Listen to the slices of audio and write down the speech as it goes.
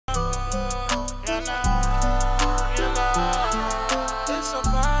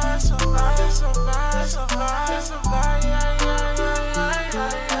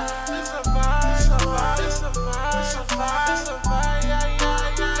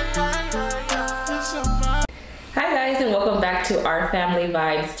back to Our Family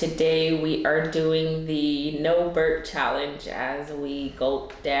Vibes. Today we are doing the no burp challenge as we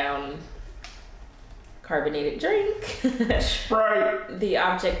gulp down carbonated drink. Sprite. The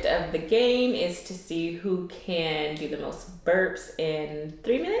object of the game is to see who can do the most burps in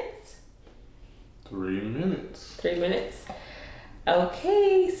 3 minutes. 3 minutes. 3 minutes.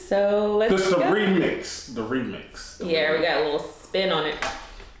 Okay, so let's This is go. the remix. The remix. Yeah, we got a little spin on it.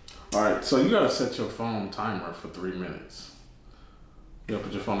 All right, so you gotta set your phone timer for 3 minutes. You gotta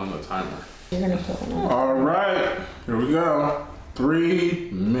put your phone on the timer. You're gonna put one on. All right, here we go. 3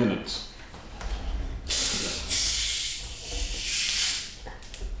 minutes.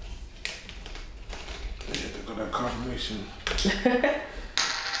 Yeah, there go that confirmation.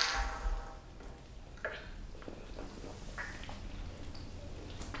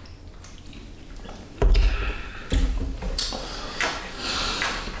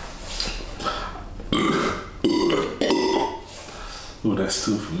 Ooh, that's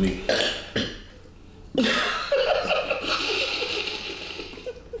 2 for me.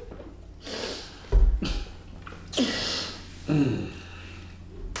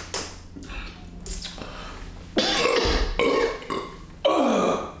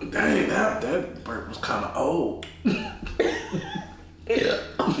 Dang, that burp was kind of old. Yeah.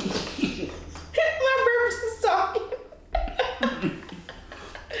 My burps is talking.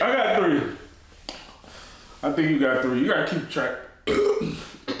 I got 3. I think you got 3. You gotta keep track.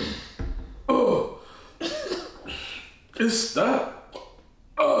 Oh, it's stuck.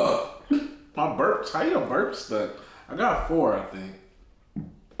 My burps. How your burp stuck? I got 4, I think.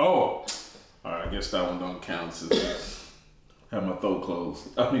 Oh, all right. I guess that one don't count since I have my throat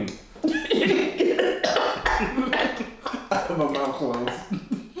closed. I mean, I have my mouth closed.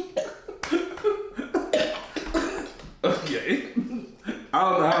 Okay. I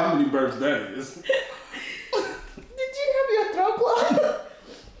don't know how many burps that is. Throat closed?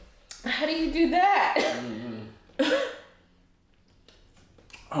 How do you do that?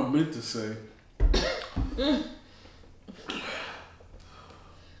 I meant to say. I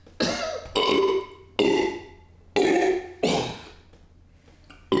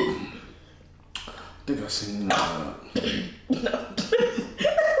think I seen No.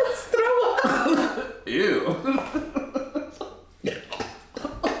 Let's throw up. Ew.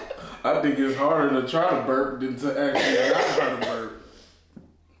 I think it's harder to try to burp than to actually not try to burp.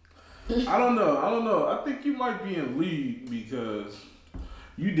 I don't know. I think you might be in lead because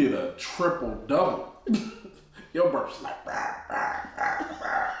you did a triple double. Your burp's like,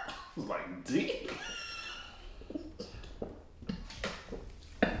 it's like deep.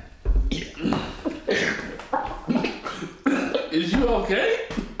 Is you okay?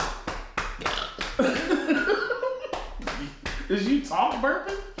 Is you talk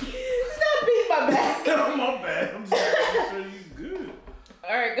burping? Stop beating my back. Oh, my bad. I'm sure you good.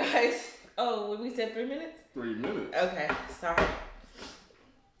 All right, guys. Oh, we said 3 minutes? 3 minutes. Okay, sorry.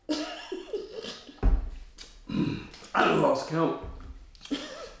 I done lost count.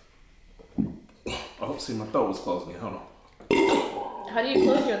 Oh, see, my throat was closing. Hold on. How do you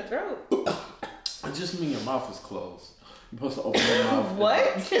close your throat? I just mean your mouth is closed. You're supposed to open your mouth.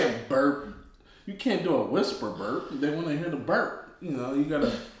 What? You can't burp. You can't do a whisper burp. They want to hear the burp. You know, you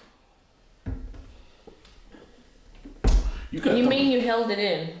gotta. You mean you held it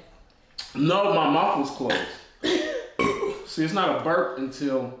in? No, my mouth was closed. See, it's not a burp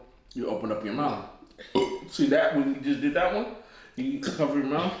until you open up your mouth. See that when you just did that one? You cover your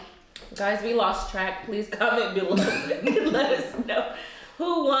mouth. Guys, we lost track. Please comment below and let us know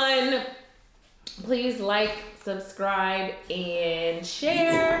who won. Please like, subscribe, and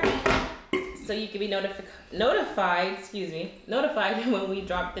share so you can be notified when we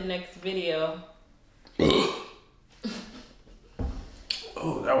drop the next video.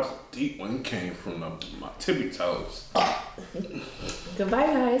 Oh, that was a deep one. It came from my tippy toes. Goodbye,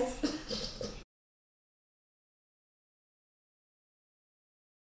 guys.